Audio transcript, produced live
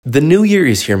The new year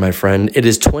is here, my friend. It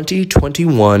is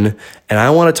 2021, and I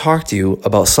want to talk to you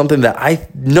about something that I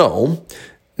know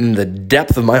in the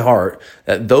depth of my heart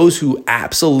that those who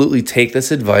absolutely take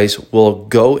this advice will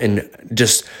go and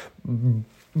just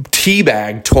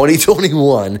teabag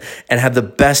 2021 and have the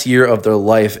best year of their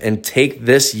life and take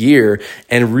this year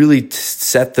and really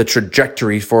set the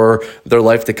trajectory for their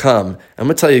life to come. I'm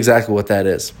going to tell you exactly what that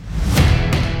is.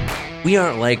 We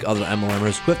aren't like other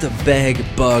MLMers who have to beg,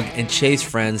 bug, and chase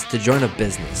friends to join a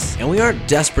business. And we aren't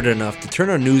desperate enough to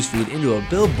turn our newsfeed into a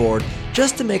billboard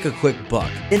just to make a quick buck.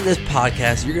 In this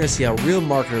podcast, you're going to see how real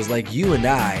marketers like you and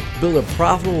I build a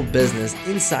profitable business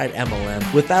inside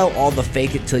MLM without all the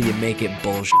fake it till you make it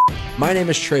bullshit. My name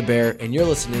is Trey Bear, and you're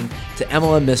listening to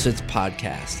MLM Misfits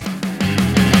Podcast.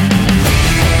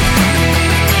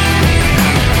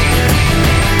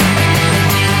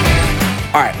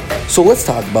 All right, so let's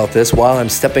talk about this while I'm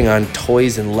stepping on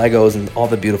toys and Legos and all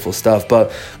the beautiful stuff.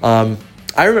 But I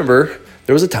remember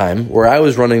there was a time where I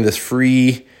was running this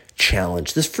free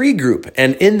challenge, this free group.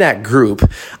 And in that group,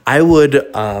 I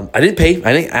didn't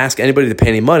ask anybody to pay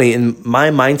any money. And my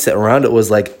mindset around it was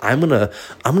like, I'm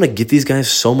gonna get these guys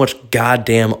so much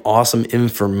goddamn awesome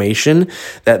information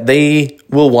that they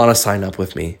will want to sign up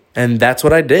with me. And that's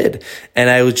what I did. And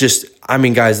I was just,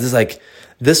 guys,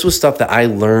 this was stuff that I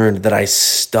learned, that I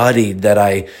studied, that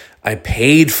I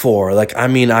paid for.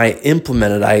 I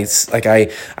implemented,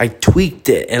 I tweaked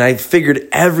it and I figured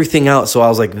everything out. So I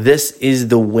was like, this is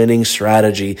the winning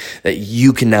strategy that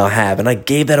you can now have. And I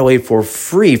gave that away for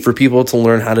free for people to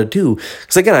learn how to do.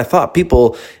 Because again, I thought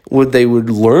people would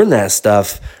learn that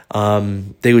stuff.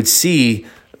 They would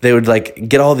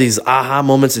get all these aha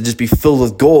moments and just be filled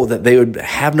with gold that they would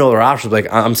have no other options.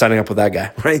 Like, I'm signing up with that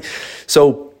guy, right?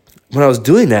 So when I was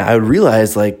doing that, I would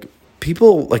realize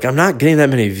people, I'm not getting that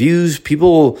many views.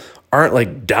 People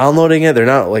aren't downloading it. They're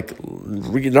not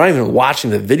even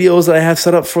watching the videos that I have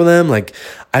set up for them.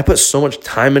 I put so much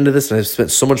time into this and I've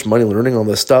spent so much money learning all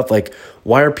this stuff.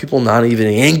 Why are people not even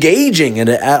engaging in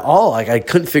it at all? I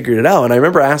couldn't figure it out. And I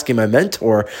remember asking my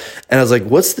mentor and I was like,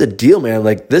 what's the deal, man?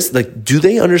 Do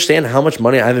they understand how much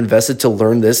money I've invested to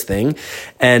learn this thing?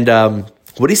 And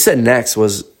what he said next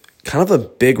was kind of a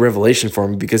big revelation for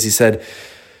me, because he said,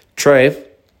 Trey,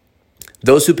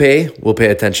 those who pay will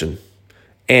pay attention,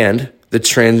 and the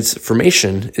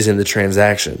transformation is in the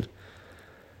transaction.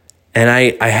 And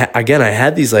I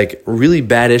had these really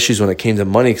bad issues when it came to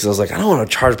money, because I was like, I don't want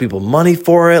to charge people money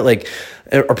for it.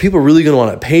 Are people really going to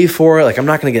want to pay for it? I'm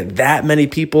not going to get that many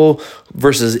people,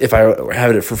 versus if I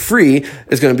have it for free,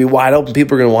 it's going to be wide open.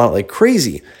 People are going to want it like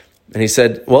crazy. And he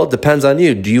said, well, it depends on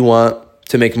you. Do you want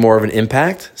to make more of an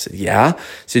impact? I said, yeah. He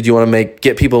said, do you want to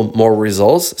get people more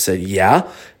results? I said, yeah.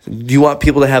 Do you want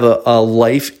people to have a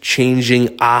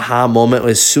life-changing aha moment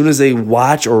as soon as they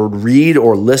watch or read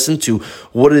or listen to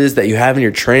what it is that you have in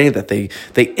your training, that they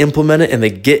implement it and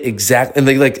they get and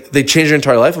they change their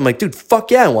entire life? I'm like, dude,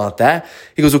 fuck yeah, I want that.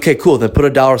 He goes, okay, cool. Then put a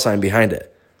dollar sign behind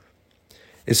it.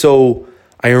 And so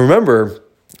I remember,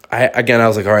 I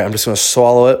was like, all right, I'm just going to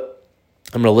swallow it.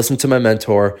 I'm going to listen to my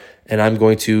mentor, and I'm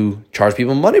going to charge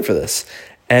people money for this.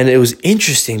 And it was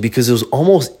interesting because it was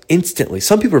almost instantly.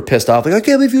 Some people were pissed off, I can't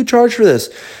believe you charge for this.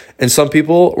 And some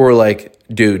people were like,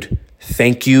 dude,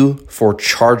 thank you for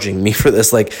charging me for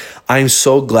this. I'm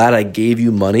so glad I gave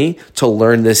you money to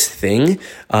learn this thing,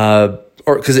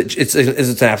 because it's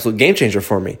an absolute game changer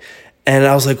for me. And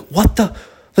I was like, what the?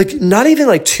 Not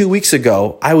even 2 weeks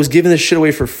ago, I was giving this shit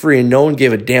away for free and no one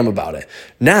gave a damn about it.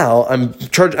 Now I'm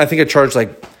charged, I think I charged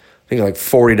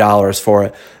 $40 for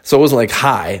it. So it wasn't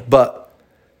high, but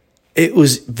it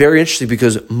was very interesting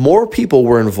because more people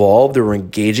were involved. They were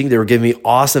engaging. They were giving me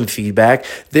awesome feedback.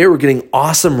 They were getting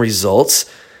awesome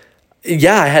results.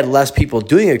 Yeah, I had less people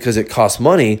doing it because it cost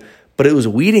money, but it was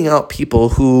weeding out people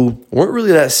who weren't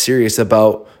really that serious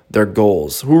about their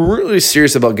goals, who were really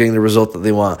serious about getting the result that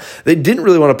they want. They didn't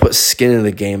really want to put skin in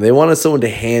the game. They wanted someone to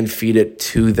hand feed it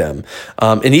to them.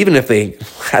 And even if they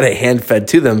had it hand fed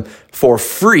to them for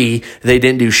free, they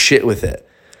didn't do shit with it.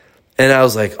 And I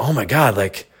was like, oh my God,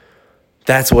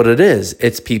 that's what it is.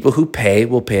 It's people who pay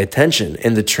will pay attention.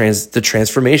 And the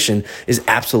transformation is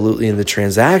absolutely in the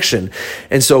transaction.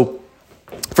 And so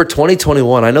for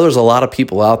 2021, I know there's a lot of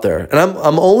people out there, and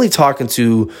I'm only talking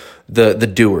to the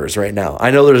doers right now.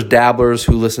 I know there's dabblers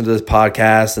who listen to this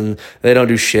podcast and they don't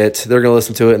do shit. They're going to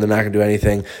listen to it and they're not going to do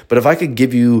anything. But if I could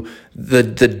give you the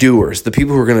doers, the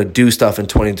people who are going to do stuff in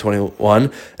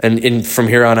 2021 and from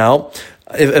here on out,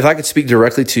 if I could speak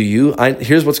directly to you,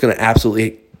 here's what's going to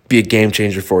absolutely be a game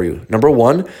changer for you. Number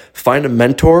one, find a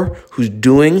mentor who's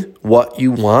doing what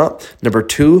you want. Number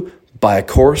two, buy a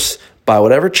course, buy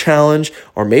whatever challenge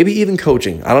or maybe even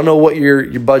coaching. I don't know what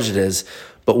your budget is,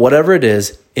 but whatever it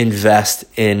is, invest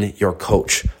in your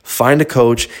coach. Find a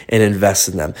coach and invest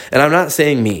in them. And I'm not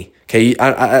saying me. Okay,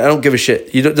 I don't give a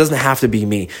shit. It doesn't have to be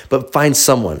me, but find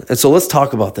someone. And so let's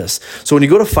talk about this. So when you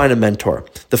go to find a mentor,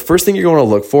 the first thing you're going to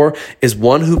look for is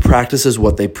one who practices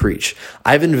what they preach.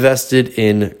 I've invested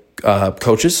in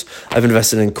coaches. I've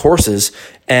invested in courses.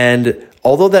 And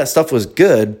although that stuff was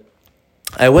good,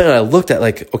 I went and I looked at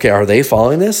like, okay, are they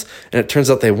following this? And it turns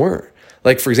out they weren't.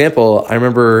 Like, for example, I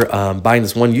remember buying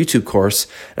this one YouTube course.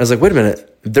 And I was like, wait a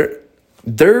minute,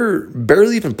 they're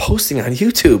barely even posting on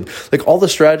YouTube. Like all the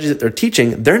strategies that they're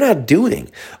teaching, they're not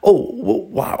doing. Oh,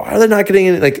 wow. Why are they not getting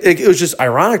in? Like, it was just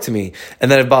ironic to me.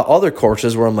 And then I bought other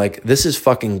courses where I'm like, this is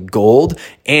fucking gold.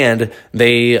 And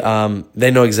they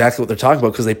know exactly what they're talking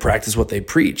about because they practice what they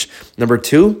preach. Number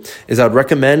 2 is I would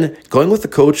recommend going with a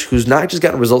coach who's not just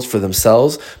gotten results for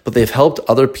themselves, but they've helped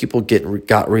other people get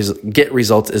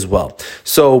results as well.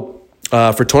 So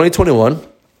for 2021,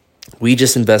 we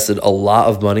just invested a lot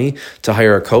of money to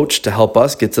hire a coach to help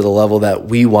us get to the level that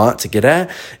we want to get at.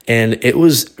 And it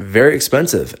was very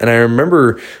expensive. And I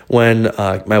remember when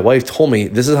my wife told me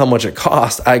this is how much it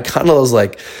cost, I kind of was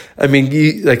like,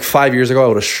 like 5 years ago, I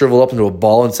would have shriveled up into a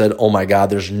ball and said, oh my God,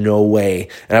 there's no way.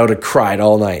 And I would have cried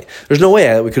all night. There's no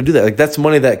way we could do that. Like that's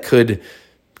money that could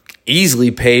easily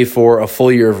pay for a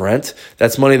full year of rent.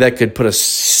 That's money that could put a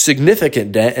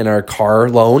significant dent in our car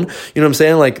loan. You know what I'm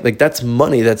saying? Like that's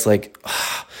money that's like,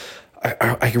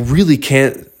 I really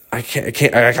can't.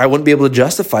 I wouldn't be able to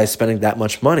justify spending that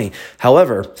much money.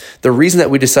 However, the reason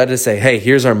that we decided to say, hey,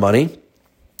 here's our money,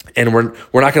 and we're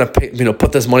not going to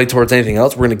put this money towards anything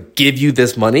else. We're going to give you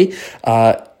this money,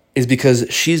 is because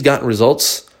she's gotten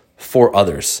results for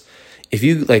others. If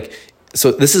you like.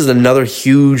 So this is another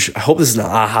huge, I hope this is an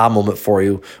aha moment for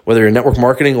you, whether you're in network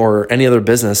marketing or any other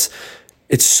business.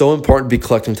 It's so important to be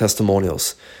collecting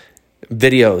testimonials,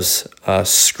 videos,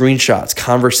 screenshots,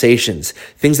 conversations,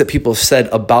 things that people have said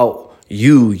about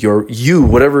you,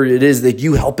 whatever it is that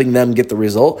you helping them get the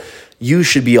result. You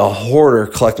should be a hoarder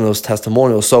collecting those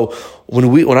testimonials. So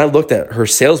when I looked at her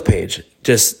sales page,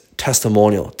 just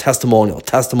testimonial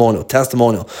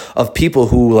of people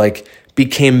who like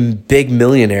became big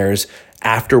millionaires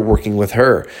after working with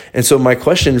her. And so my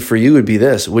question for you would be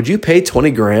this: would you pay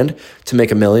 20 grand to make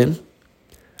 $1 million?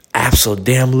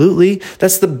 Absolutely.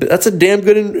 That's a damn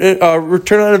good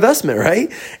return on investment,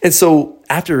 right? And so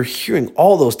after hearing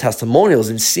all those testimonials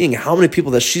and seeing how many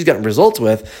people that she's gotten results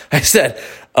with, I said,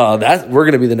 that we're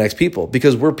going to be the next people,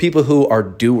 because we're people who are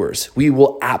doers. We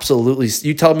will absolutely,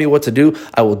 you tell me what to do,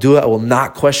 I will do it. I will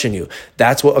not question you.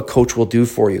 That's what a coach will do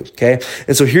for you. Okay.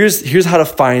 And so here's how to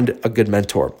find a good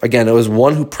mentor. Again, it was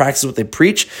one who practices what they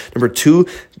preach. Number 2,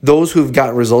 those who've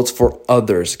gotten results for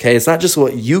others. Okay. It's not just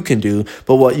what you can do,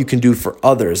 but what you can do for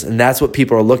others. And that's what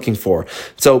people are looking for.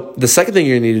 So the second thing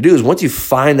you're going to need to do is, once you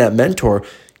find that mentor,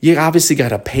 you obviously got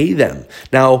to pay them.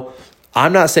 Now,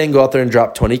 I'm not saying go out there and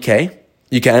drop 20K.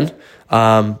 You can.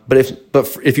 But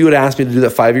if you would ask me to do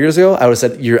that 5 years ago, I would have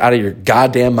said, you're out of your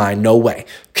goddamn mind. No way.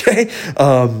 Okay.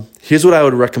 Here's what I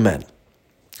would recommend.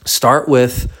 Start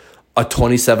with a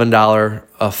 $27,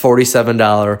 a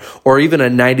 $47, or even a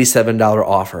 $97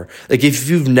 offer. Like if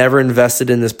you've never invested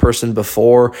in this person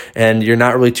before and you're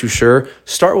not really too sure,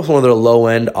 start with one of their low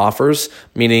end offers,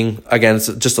 meaning again, it's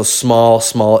just a small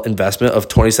investment of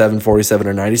 $27, $47,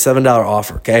 or $97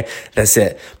 offer. Okay. That's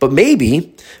it. But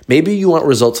maybe you want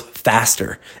results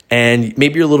faster, and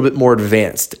maybe you're a little bit more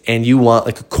advanced and you want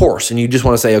like a course, and you just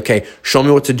want to say, okay, show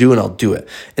me what to do and I'll do it.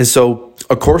 And so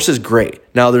a course is great.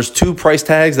 Now there's 2 price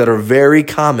tags that are very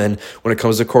common when it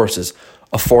comes to courses: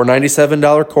 a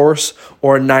 $497 course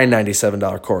or a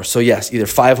 $997 course. So yes, either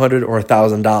 $500 or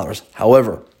 $1,000.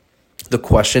 However, the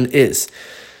question is,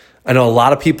 I know a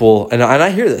lot of people, and I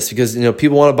hear this because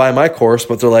people want to buy my course,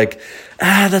 but they're like,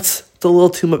 that's a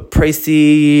little too much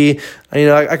pricey.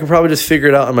 I could probably just figure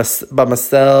it out by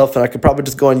myself, and I could probably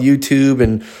just go on YouTube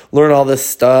and learn all this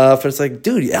stuff. And it's like,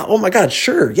 dude, yeah, oh my God,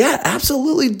 sure, yeah,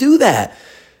 absolutely do that.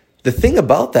 The thing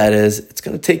about that is, it's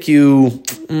going to take you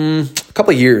a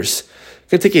couple of years.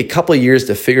 It's going to take you a couple of years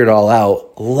to figure it all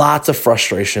out. Lots of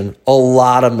frustration, a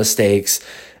lot of mistakes.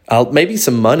 Maybe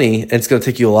some money, and it's going to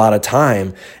take you a lot of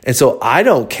time. And so I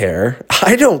don't care.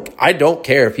 I don't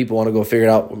care if people want to go figure it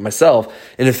out with myself.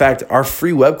 And in fact, our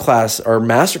free web class, our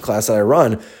master class that I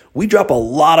run, we drop a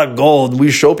lot of gold. We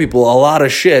show people a lot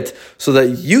of shit so that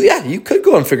you could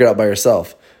go and figure it out by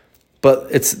yourself. But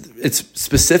it's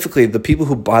specifically the people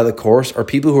who buy the course are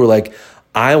people who are like,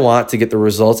 I want to get the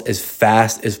results as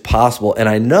fast as possible. And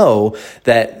I know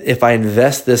that if I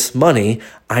invest this money,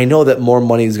 I know that more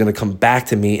money is going to come back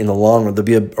to me in the long run. There'll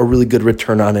be a really good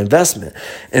return on investment.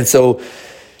 And so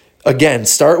again,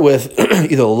 start with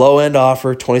either a low-end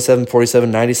offer, $27,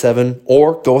 $47, $97,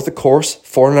 or go with the course,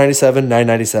 $497,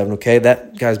 $997, okay?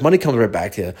 That, guys, money comes right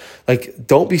back to you. Like,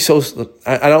 don't be so,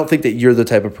 I don't think that you're the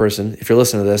type of person, if you're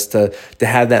listening to this, to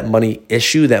have that money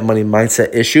issue, that money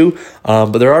mindset issue.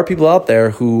 But there are people out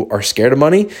there who are scared of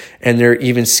money, and they're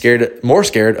even more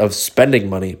scared of spending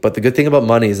money. But the good thing about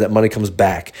money is that money comes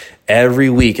back. Every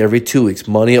week, every 2 weeks,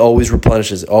 money always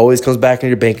replenishes, always comes back in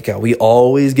your bank account. We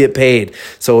always get paid.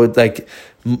 So it's like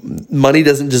money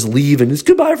doesn't just leave and it's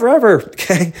goodbye forever.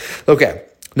 Okay.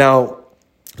 Now,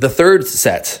 the third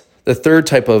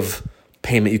type of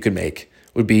payment you could make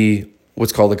would be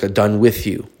what's called like a done with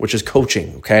you, which is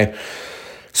coaching. Okay.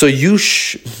 So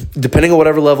depending on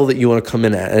whatever level that you want to come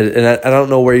in at, and I don't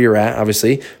know where you're at,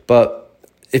 obviously, but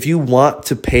if you want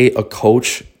to pay a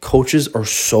coach, coaches are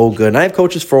so good. And I have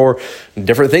coaches for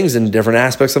different things in different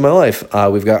aspects of my life.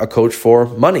 We've got a coach for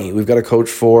money. We've got a coach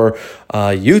for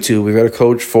YouTube. We've got a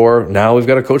coach we've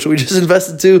got a coach that we just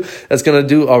invested to that's going to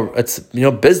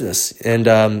do business. And,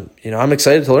 I'm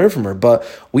excited to learn from her. But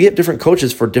we have different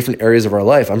coaches for different areas of our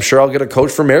life. I'm sure I'll get a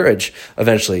coach for marriage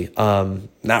eventually.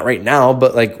 Not right now,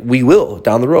 but like we will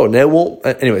down the road.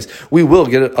 And we will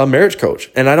get a marriage coach.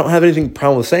 And I don't have anything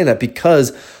problem with saying that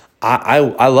because I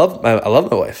love my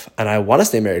wife and I want to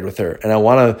stay married with her, and I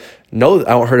want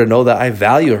her to know that I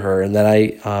value her and that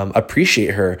I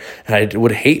appreciate her, and I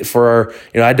would hate for her,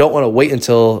 I don't want to wait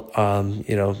until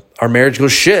our marriage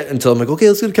goes shit until I'm like, okay,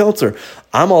 let's get a counselor.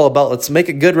 I'm all about let's make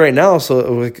it good right now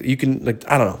so you can,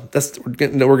 I don't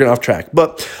know, we're getting off track.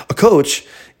 But a coach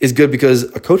is good because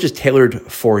a coach is tailored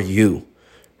for you,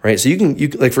 right? So you can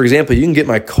like, for example, you can get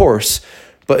my course.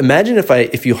 But imagine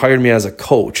if you hired me as a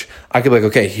coach, I could be like,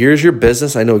 okay, here's your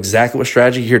business. I know exactly what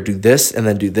strategy here. Do this and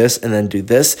then do this and then do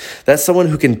this. That's someone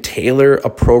who can tailor a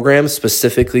program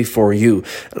specifically for you.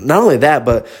 Not only that,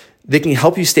 but they can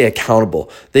help you stay accountable.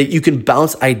 You can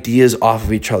bounce ideas off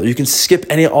of each other. You can skip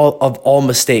all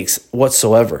mistakes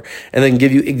whatsoever, and then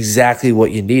give you exactly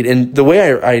what you need. And the way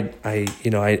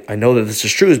I know that this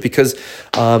is true is because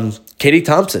Katie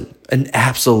Thompson, an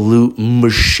absolute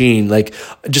machine, like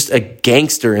just a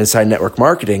gangster inside network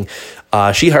marketing.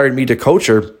 She hired me to coach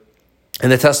her,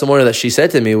 and the testimony that she said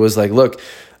to me was like, look,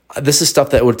 this is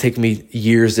stuff that would take me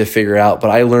years to figure out, but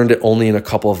I learned it only in a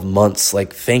couple of months.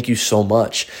 Like, thank you so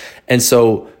much. And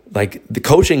so like the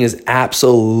coaching is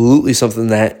absolutely something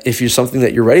that if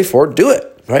you're ready for, do it.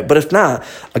 Right. But if not,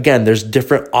 again, there's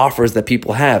different offers that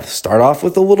people have. Start off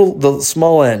with the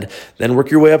small end, then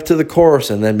work your way up to the course,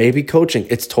 and then maybe coaching.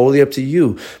 It's totally up to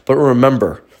you. But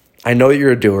remember, I know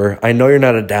you're a doer. I know you're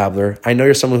not a dabbler. I know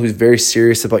you're someone who's very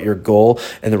serious about your goal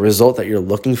and the result that you're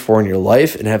looking for in your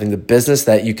life, and having the business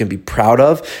that you can be proud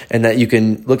of, and that you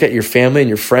can look at your family and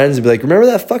your friends and be like, remember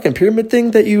that fucking pyramid thing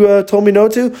that you told me no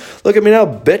to? Look at me now,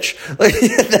 bitch. Like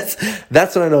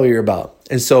that's what I know you're about.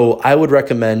 And so I would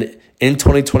recommend in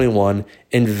 2021,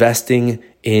 investing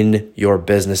in your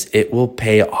business. It will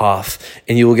pay off,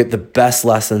 and you will get the best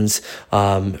lessons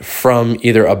from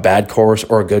either a bad course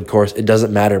or a good course. It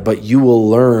doesn't matter, but you will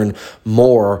learn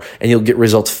more and you'll get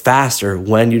results faster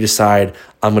when you decide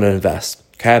I'm going to invest.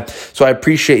 Okay. So I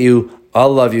appreciate you. I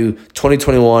love you.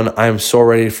 2021, I am so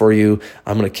ready for you.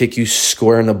 I'm going to kick you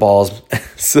square in the balls.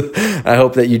 So I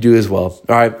hope that you do as well.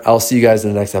 All right. I'll see you guys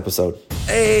in the next episode.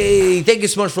 Hey, thank you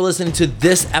so much for listening to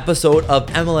this episode of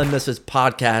MLM Misfits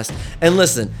Podcast. And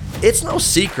listen, it's no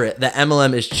secret that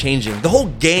MLM is changing. The whole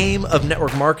game of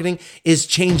network marketing is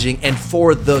changing, and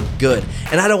for the good.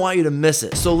 And I don't want you to miss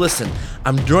it. So listen,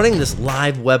 I'm running this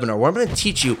live webinar where I'm going to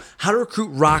teach you how to recruit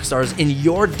rock stars in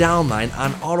your downline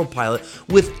on autopilot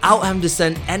without having to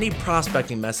send any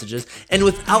prospecting messages and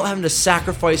without having to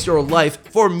sacrifice your life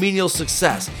for menial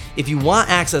success. If you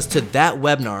want access to that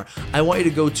webinar, I want you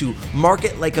to go to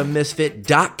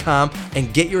marketlikeamisfit.com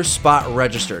and get your spot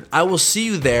registered. I will see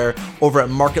you there over at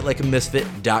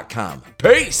marketlikeamisfit.com.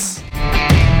 Peace!